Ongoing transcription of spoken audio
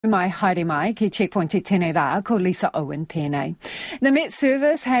Mai haere mai ki Checkpoint Te Tēnei rā ko Lisa Owen tēnei. The Met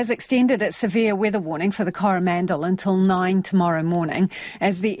Service has extended its severe weather warning for the Coromandel until 9 tomorrow morning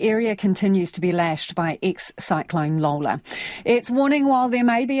as the area continues to be lashed by ex-cyclone Lola. It's warning while there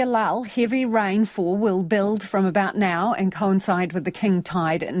may be a lull, heavy rainfall will build from about now and coincide with the king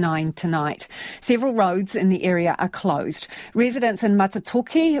tide at 9 tonight. Several roads in the area are closed. Residents in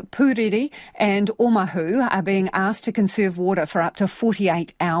Matatoki, Puriri and Omahu are being asked to conserve water for up to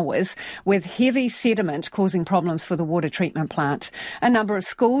 48 hours, with heavy sediment causing problems for the water treatment plant. A number of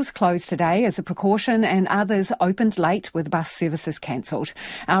schools closed today as a precaution and others opened late with bus services cancelled.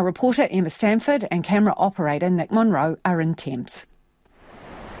 Our reporter Emma Stanford and camera operator Nick Monroe are in Thames.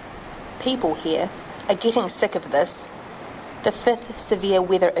 People here are getting sick of this. The fifth severe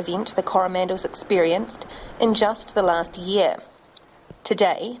weather event the Coromandel's experienced in just the last year.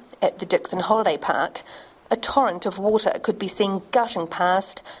 Today, at the Dixon Holiday Park, a torrent of water could be seen gushing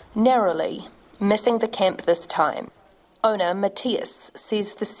past, narrowly, missing the camp this time. Owner Matthias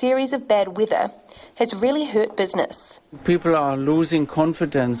says the series of bad weather has really hurt business. People are losing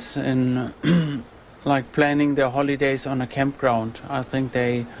confidence in planning their holidays on a campground. I think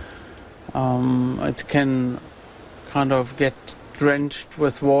it can kind of get drenched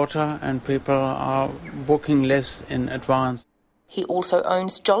with water and people are booking less in advance. He also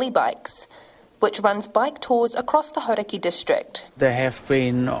owns Jolly Bikes, which runs bike tours across the Hauraki district. There have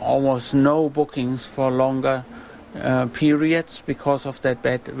been almost no bookings for longer periods because of that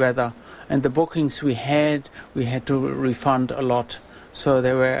bad weather. And the bookings we had to refund a lot. So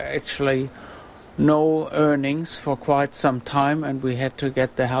there were actually no earnings for quite some time and we had to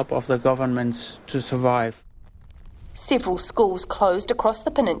get the help of the governments to survive. Several schools closed across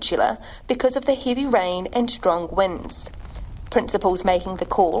the peninsula because of the heavy rain and strong winds. Principals making the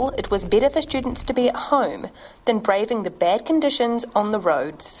call it was better for students to be at home than braving the bad conditions on the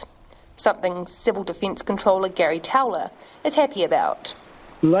roads. Something Civil Defence Controller Gary Towler is happy about.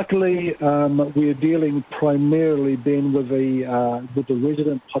 Luckily, we're dealing primarily, Ben, with the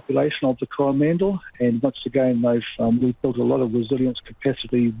resident population of the Coromandel, and once again, we've built a lot of resilience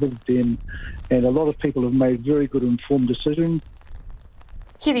capacity with them, and a lot of people have made very good informed decisions.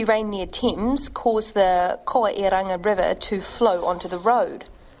 Heavy rain near Thames caused the Koairanga River to flow onto the road,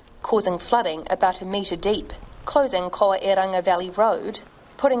 causing flooding about a metre deep, closing Koairanga Valley Road,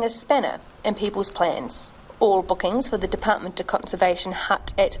 putting a spanner in people's plans. All bookings for the Department of Conservation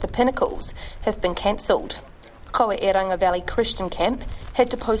hut at the Pinnacles have been cancelled. Koairanga Valley Christian Camp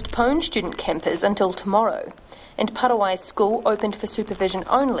had to postpone student campers until tomorrow, and Parawai School opened for supervision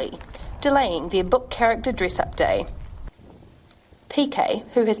only, delaying their book character dress-up day. PK,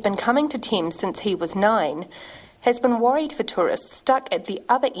 who has been coming to Thames since he was 9, has been worried for tourists stuck at the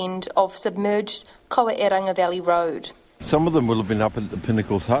other end of submerged Koairanga Valley Road. Some of them will have been up at the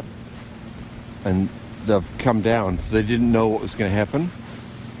Pinnacles hut and they've come down, so they didn't know what was going to happen,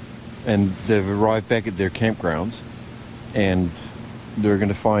 and they've arrived back at their campgrounds and they're going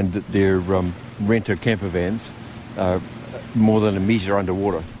to find that their renter camper vans are more than a metre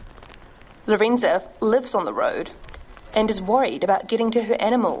underwater. Lorenza lives on the road and is worried about getting to her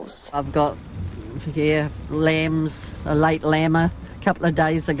animals. I've got, lambs, a late lammer a couple of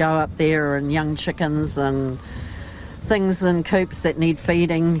days ago up there, and young chickens and things in coops that need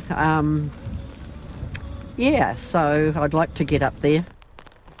feeding. So I'd like to get up there.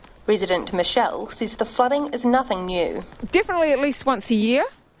 Resident Michelle says the flooding is nothing new. Definitely at least once a year,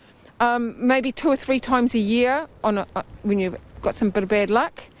 maybe 2 or 3 times a year when you've got some bit of bad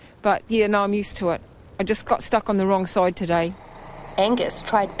luck. But I'm used to it. I just got stuck on the wrong side today. Angus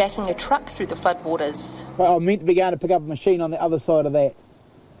tried backing a truck through the floodwaters. Well, I'm meant to be going to pick up a machine on the other side of that.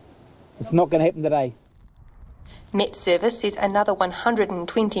 It's not going to happen today. Met Service says another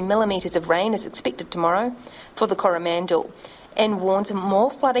 120 millimetres of rain is expected tomorrow for the Coromandel, and warns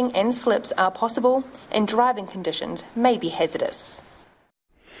more flooding and slips are possible and driving conditions may be hazardous.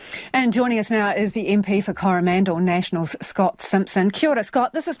 And joining us now is the MP for Coromandel Nationals, Scott Simpson. Kia ora,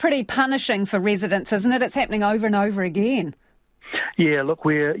 Scott. This is pretty punishing for residents, isn't it? It's happening over and over again. Yeah, look,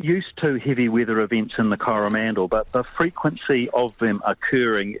 we're used to heavy weather events in the Coromandel, but the frequency of them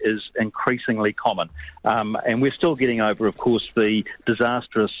occurring is increasingly common. And we're still getting over, of course, the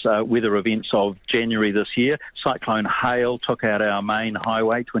disastrous weather events of January this year. Cyclone Hale took out our main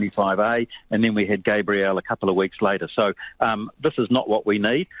highway, 25A, and then we had Gabrielle a couple of weeks later. So this is not what we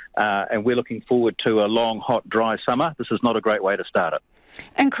need, and we're looking forward to a long, hot, dry summer. This is not a great way to start it.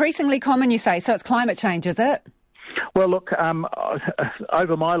 Increasingly common, you say, so it's climate change, is it? Well, look,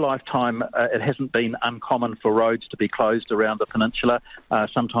 over my lifetime, it hasn't been uncommon for roads to be closed around the peninsula,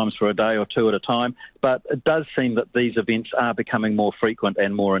 sometimes for a day or two at a time. But it does seem that these events are becoming more frequent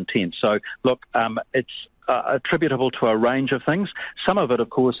and more intense. So, look, it's attributable to a range of things. Some of it, of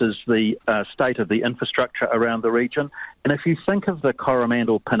course, is the state of the infrastructure around the region. And if you think of the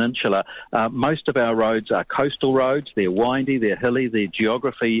Coromandel Peninsula, most of our roads are coastal roads. They're windy, they're hilly, their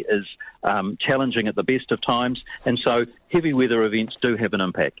geography is challenging at the best of times. And so heavy weather events do have an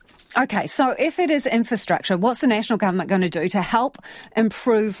impact. OK, so if it is infrastructure, what's the national government going to do to help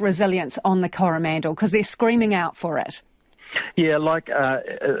improve resilience on the Coromandel? Because they're screaming out for it. Yeah, like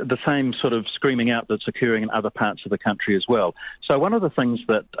the same sort of screaming out that's occurring in other parts of the country as well. So one of the things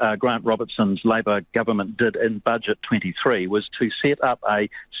that Grant Robertson's Labor government did in Budget 23 was to set up a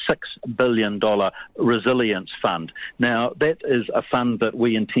 $6 billion resilience fund. Now, that is a fund that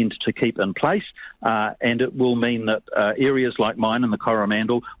we intend to keep in place, and it will mean that areas like mine in the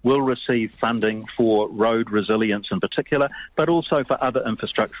Coromandel will receive funding for road resilience in particular, but also for other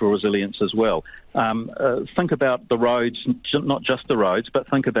infrastructural resilience as well. Think about the roads, not just the roads, but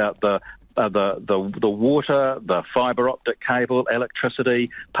think about the water, the fibre optic cable, electricity,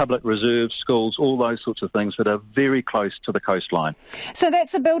 public reserves, schools, all those sorts of things that are very close to the coastline. So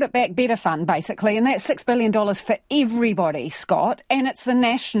that's the Build It Back Better fund, basically, and that's $6 billion for everybody, Scott, and it's a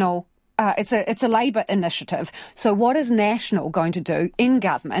national it's a Labor initiative. So what is National going to do in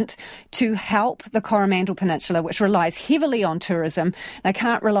government to help the Coromandel Peninsula, which relies heavily on tourism? They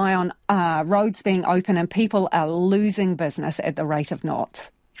can't rely on roads being open, and people are losing business at the rate of knots.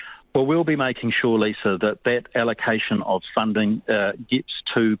 Well, we'll be making sure, Lisa, that allocation of funding gets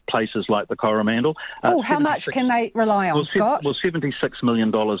to places like the Coromandel. How much can they rely on, Scott? Well, $76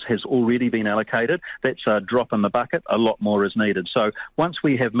 million has already been allocated. That's a drop in the bucket. A lot more is needed. So once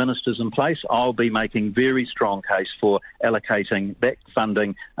we have ministers in place, I'll be making very strong case for allocating that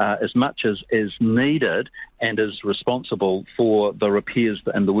funding as much as is needed and is responsible for the repairs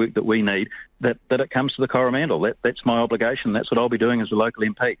and the work that we need, that it comes to the Coromandel. That's my obligation. That's what I'll be doing as a local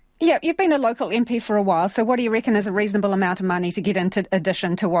MP. Yeah, you've been a local MP for a while, so what do you reckon is a reasonable amount of money to get into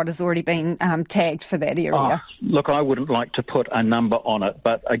addition to what has already been tagged for that area? Look, I wouldn't like to put a number on it,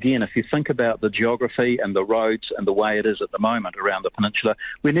 but again, if you think about the geography and the roads and the way it is at the moment around the peninsula,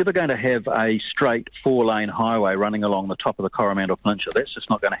 we're never going to have a straight 4-lane highway running along the top of the Coromandel Peninsula. That's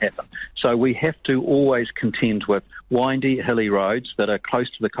just not going to happen. So we have to always contend with windy, hilly roads that are close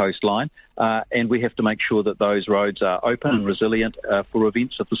to the coastline, and we have to make sure that those roads are open and resilient for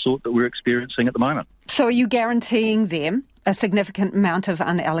events of the sort that we're experiencing at the moment. So are you guaranteeing them a significant amount of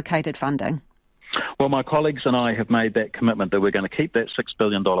unallocated funding? Well, my colleagues and I have made that commitment that we're going to keep that $6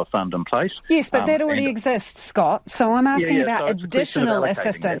 billion fund in place. Yes, but that already exists, Scott. So I'm asking about additional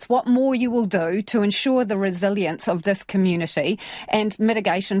assistance, what more you will do to ensure the resilience of this community and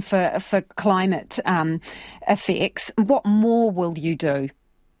mitigation for climate effects. What more will you do?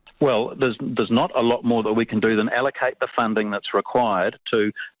 Well, there's not a lot more that we can do than allocate the funding that's required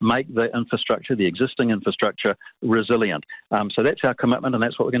to make the infrastructure, the existing infrastructure, resilient. So that's our commitment, and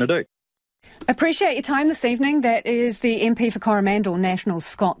that's what we're going to do. Appreciate your time this evening. That is the MP for Coromandel National,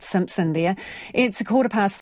 Scott Simpson there. It's 4:15.